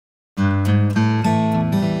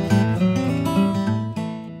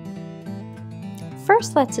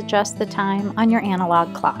First, let's adjust the time on your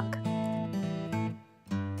analog clock.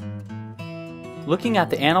 Looking at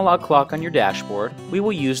the analog clock on your dashboard, we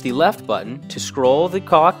will use the left button to scroll the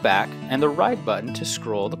clock back and the right button to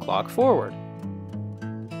scroll the clock forward.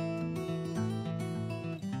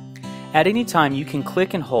 At any time, you can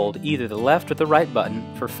click and hold either the left or the right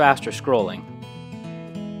button for faster scrolling.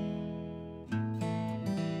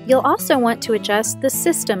 You'll also want to adjust the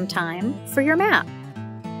system time for your map.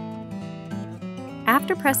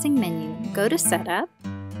 After pressing Menu, go to Setup,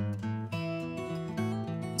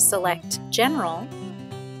 select General,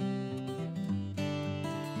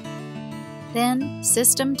 then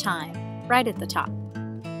System Time, right at the top.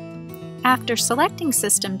 After selecting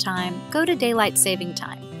System Time, go to Daylight Saving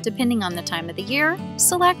Time. Depending on the time of the year,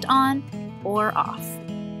 select On or Off.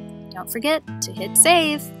 Don't forget to hit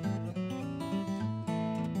Save.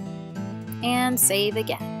 And save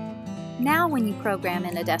again. Now when you program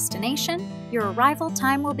in a destination, your arrival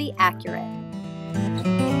time will be accurate.